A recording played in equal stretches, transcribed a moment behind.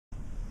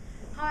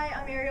Hi,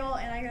 I'm Ariel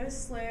and I go to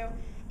SLU.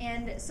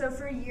 And so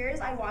for years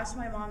I watched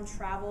my mom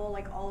travel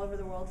like all over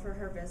the world for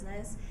her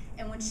business.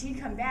 And when she'd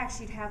come back,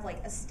 she'd have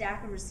like a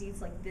stack of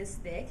receipts like this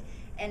thick,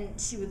 and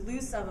she would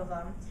lose some of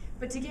them.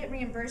 But to get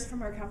reimbursed from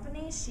her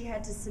company, she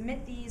had to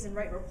submit these and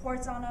write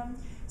reports on them.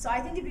 So I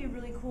think it'd be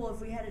really cool if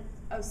we had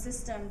a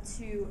system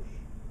to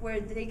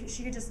where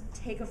she could just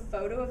take a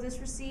photo of this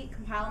receipt,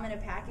 compile them in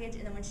a package,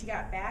 and then when she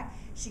got back,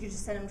 she could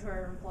just send them to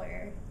her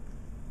employer.